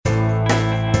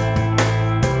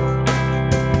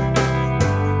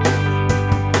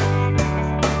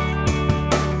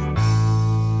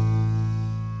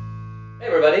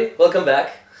welcome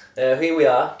back. Here we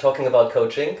are talking about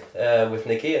coaching with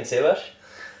Nikki and Sebash.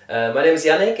 My name is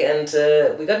Yannick,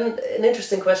 and we got an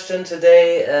interesting question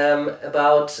today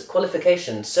about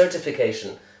qualification,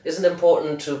 certification. Is it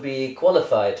important to be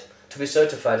qualified, to be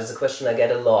certified? Is a question I get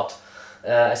a lot.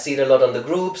 I see it a lot on the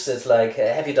groups. It's like,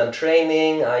 have you done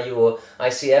training? Are you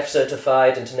ICF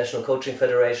certified, International Coaching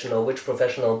Federation, or which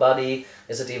professional body?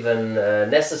 Is it even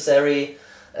necessary?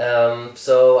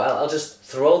 So I'll just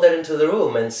throw that into the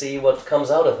room and see what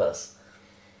comes out of us.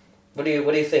 What do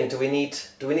you think? Do we need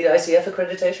ICF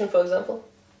accreditation, for example?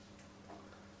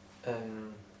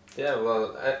 Yeah,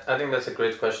 well, I think that's a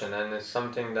great question, and it's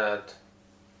something that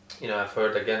I've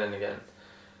heard again and again.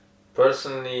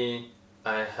 Personally,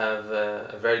 I have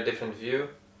a very different view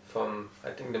from I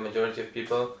think the majority of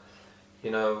people.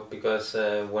 Because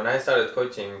when I started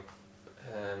coaching,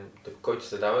 the coaches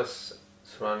that I was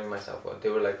surrounding myself with, they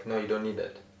were like, no, you don't need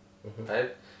it,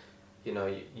 right?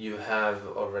 You have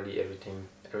already everything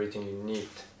you need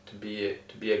to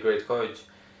be a great coach.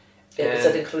 Is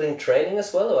that including training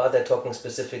as well, or are they talking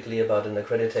specifically about an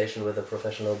accreditation with a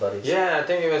professional body? Yeah, I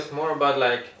think it was more about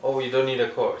like, you don't need a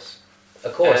course. A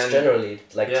course, generally,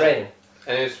 training.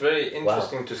 And it's very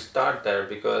interesting to start there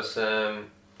because,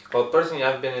 personally,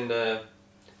 I've been in the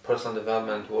personal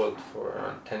development world for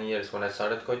around 10 years when I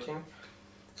started coaching.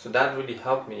 So that really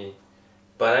helped me.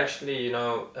 But actually,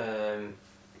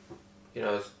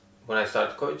 when I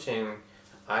started coaching,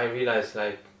 I realized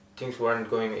like things weren't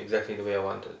going exactly the way I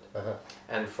wanted.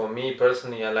 And for me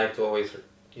personally, I like to always,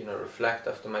 reflect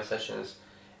after my sessions.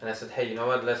 And I said, hey, you know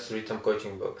what? Let's read some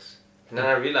coaching books. And then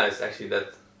I realized actually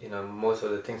that, most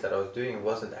of the things that I was doing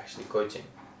wasn't actually coaching.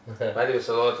 Right? It was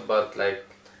a lot about like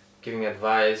giving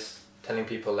advice, telling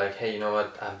people like, hey, you know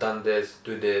what? I've done this,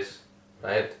 do this,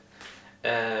 right?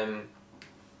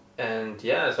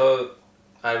 So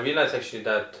I realized actually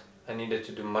that I needed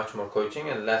to do much more coaching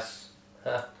and less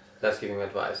giving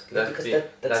advice, less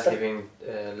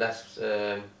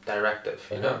directive,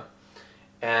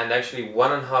 And actually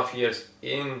 1.5 years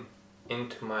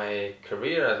into my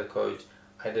career as a coach,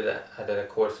 I did a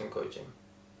course in coaching,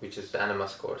 which is the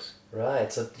Animas course.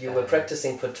 Right, so you were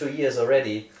practicing for 2 years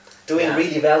already, doing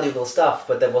really valuable stuff,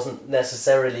 but that wasn't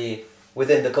necessarily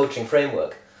within the coaching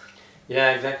framework.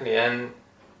 Yeah, exactly, and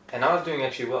I was doing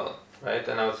actually well, right?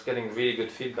 And I was getting really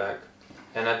good feedback.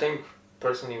 And I think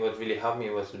personally what really helped me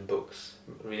was the books,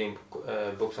 reading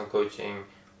books on coaching,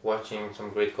 watching some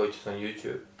great coaches on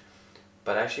YouTube.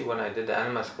 But actually when I did the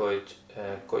Animas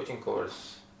coaching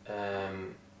course,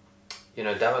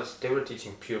 they were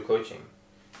teaching pure coaching.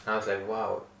 And I was like,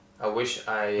 wow, I wish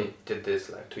I did this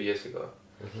like 2 years ago.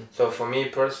 So for me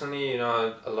personally,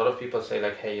 a lot of people say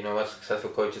like, hey,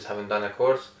 successful coaches haven't done a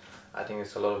course. I think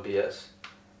it's a lot of BS.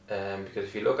 Because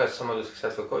if you look at some of the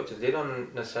successful coaches, they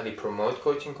don't necessarily promote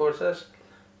coaching courses,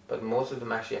 but most of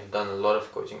them actually have done a lot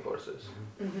of coaching courses.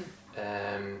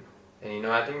 And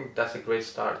I think that's a great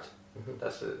start.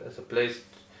 That's a place,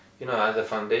 as a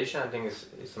foundation, I think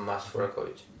it's a must for a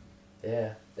coach.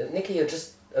 Yeah. Nikki, you're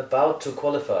just about to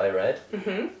qualify, right?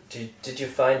 Did you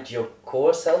find your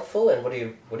course helpful, and what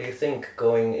do you think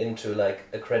going into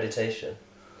like accreditation?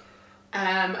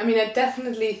 I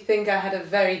definitely think I had a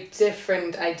very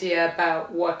different idea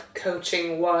about what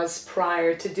coaching was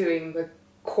prior to doing the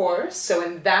course. So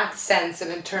in that sense,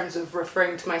 and in terms of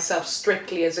referring to myself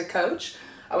strictly as a coach,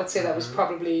 I would say that was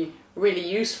probably really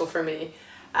useful for me.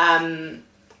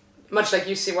 Much like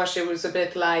you, Sebash, it was a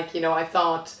bit like, I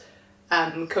thought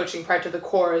coaching prior to the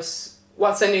course,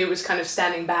 whilst I knew it was kind of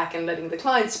standing back and letting the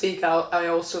client speak, I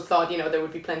also thought, there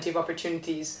would be plenty of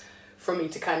opportunities for me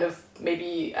to kind of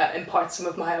maybe impart some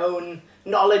of my own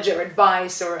knowledge or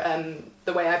advice or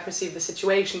the way I perceive the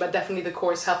situation. But definitely the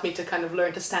course helped me to kind of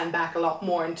learn to stand back a lot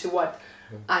more into what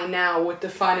I now would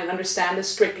define and understand as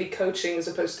strictly coaching as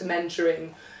opposed to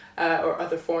mentoring or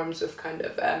other forms of kind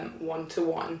of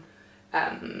one-to-one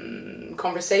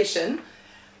conversation.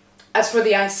 As for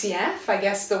the ICF, I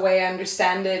guess the way I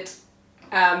understand it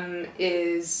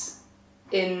is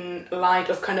in light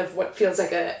of kind of what feels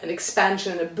like an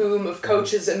expansion and a boom of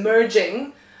coaches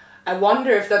emerging. I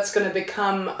wonder if that's going to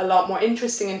become a lot more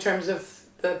interesting in terms of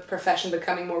the profession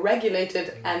becoming more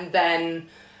regulated and then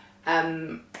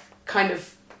kind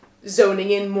of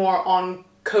zoning in more on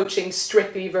coaching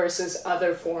strictly versus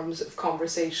other forms of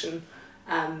conversation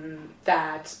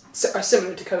that are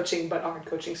similar to coaching but aren't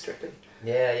coaching strictly.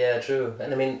 Yeah, true.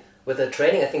 And with the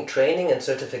training, I think training and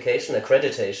certification,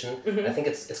 accreditation, I think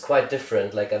it's quite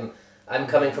different. Like I'm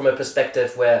coming from a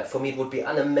perspective where for me it would be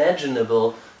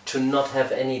unimaginable to not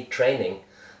have any training,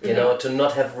 to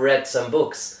not have read some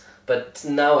books. But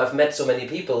now I've met so many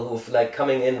people who've like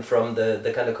coming in from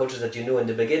the kind of coaches that you knew in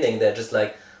the beginning. They're just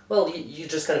like, well, you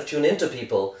just kind of tune into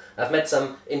people. I've met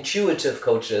some intuitive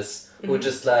coaches who are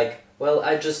just like, well,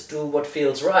 I just do what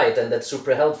feels right, and that's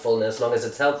super helpful, and as long as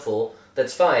it's helpful,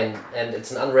 that's fine. And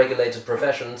it's an unregulated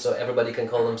profession, so everybody can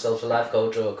call themselves a life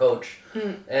coach or a coach.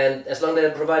 And as long as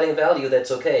they're providing value,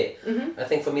 that's okay. I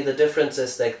think for me the difference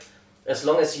is like, as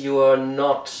long as you're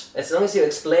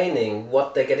explaining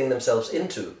what they're getting themselves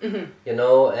into, you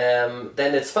know,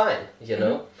 then it's fine, you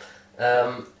know.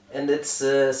 And it's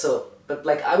but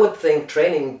like I would think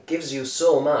training gives you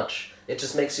so much. It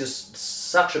just makes you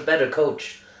such a better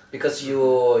coach, because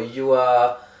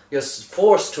you're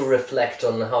forced to reflect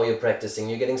on how you're practicing.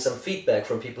 You're getting some feedback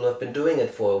from people who have been doing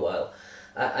it for a while.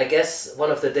 I guess one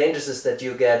of the dangers is that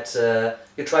you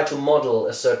try to model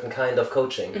a certain kind of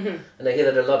coaching. And I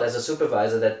hear that a lot as a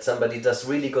supervisor, that somebody does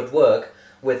really good work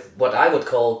with what I would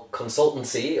call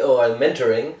consultancy or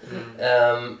mentoring,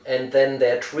 and then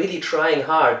they're really trying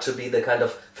hard to be the kind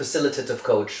of facilitative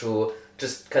coach who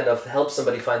just kind of helps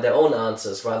somebody find their own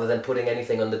answers rather than putting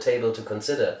anything on the table to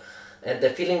consider. And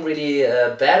they're feeling really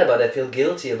bad about it, feel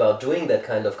guilty about doing that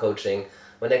kind of coaching,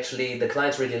 when actually the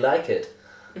clients really like it.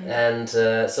 And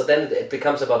so then it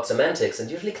becomes about semantics, and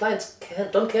usually clients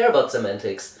don't care about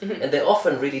semantics, and they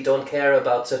often really don't care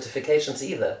about certifications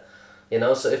either. You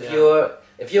know, so if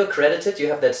you're accredited, you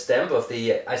have that stamp of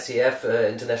the ICF,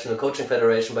 International Coaching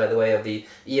Federation, by the way, of the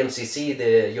EMCC,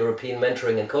 the European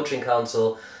Mentoring and Coaching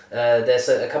Council. There's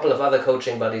a couple of other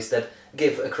coaching bodies that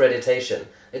give accreditation.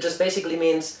 It just basically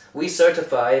means we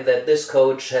certify that this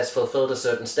coach has fulfilled a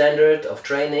certain standard of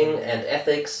training and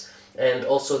ethics, and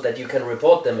also that you can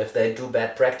report them if they do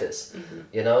bad practice.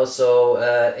 You know, so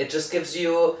it just gives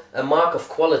you a mark of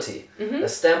quality, a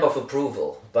stamp of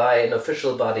approval by an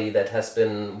official body that has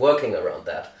been working around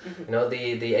that. You know,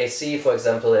 the AC, for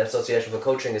example, the Association for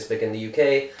Coaching, is big in the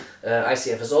UK.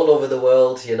 ICF is all over the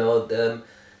world. You know,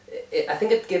 I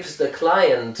think it gives the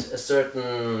client a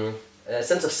certain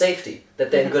sense of safety, that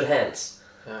they're in good hands.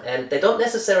 And they don't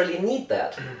necessarily need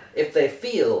that if they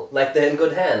feel like they're in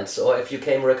good hands, or if you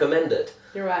came recommended.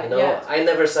 You're right. You know, I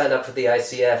never signed up for the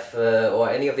ICF or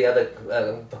any of the other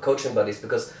coaching bodies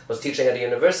because I was teaching at a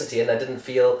university, and I didn't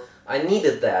feel I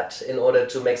needed that in order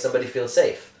to make somebody feel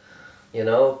safe. You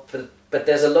know, but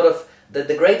there's a lot of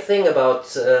the great thing about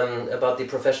the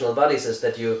professional bodies is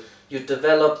that you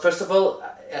develop. First of all,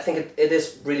 I think it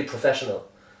is really professional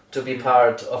to be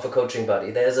part of a coaching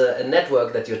body. There's a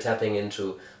network that you're tapping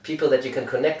into, people that you can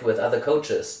connect with, other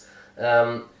coaches.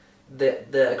 The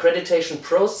accreditation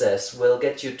process will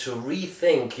get you to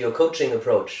rethink your coaching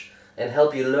approach and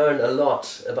help you learn a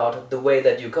lot about the way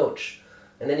that you coach.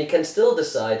 And then you can still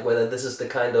decide whether this is the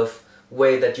kind of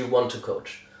way that you want to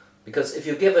coach. Because if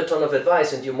you give a ton of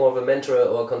advice and you're more of a mentor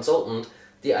or a consultant,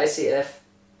 the ICF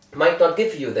might not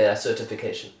give you their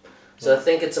certification. So I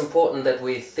think it's important that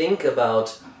we think about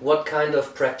what kind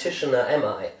of practitioner am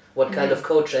I, what kind of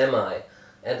coach am I,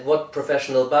 and what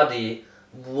professional body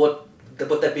would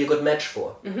that be a good match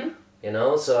for. You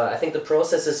know, so I think the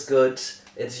process is good,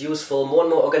 it's useful, more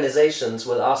and more organizations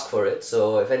will ask for it,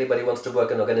 so if anybody wants to work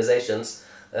in organizations,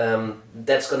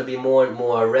 that's going to be more and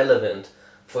more relevant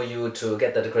for you to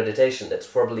get that accreditation. That's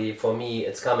probably, for me,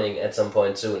 it's coming at some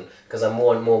point soon, because I'm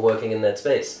more and more working in that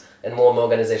space, and more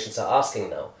organizations are asking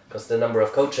now, because the number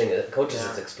of coaches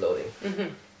is exploding.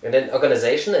 And then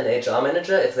organization and HR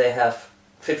manager, if they have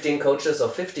 15 coaches or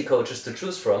 50 coaches to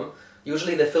choose from,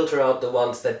 usually they filter out the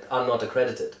ones that are not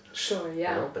accredited. Sure,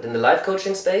 yeah. You know? But in the life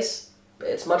coaching space,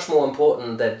 it's much more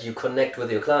important that you connect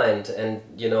with your client and,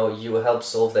 you know, you help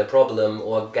solve their problem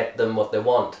or get them what they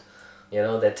want. You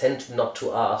know, they tend not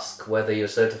to ask whether you're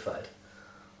certified,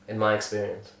 in my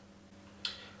experience.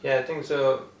 Yeah, I think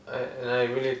so, and I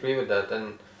really agree with that.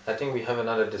 And I think we have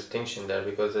another distinction there,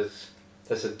 because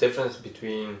there's a difference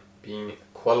between being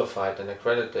qualified and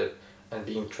accredited and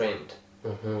being trained,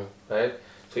 right?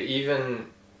 So even,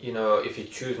 you know, if you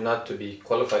choose not to be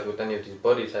qualified with any of these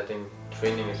bodies, I think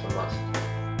training is a must.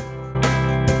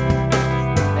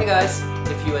 Hey guys,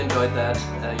 if you enjoyed that,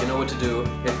 you know what to do.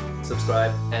 Hit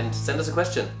subscribe and send us a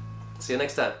question. See you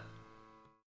next time.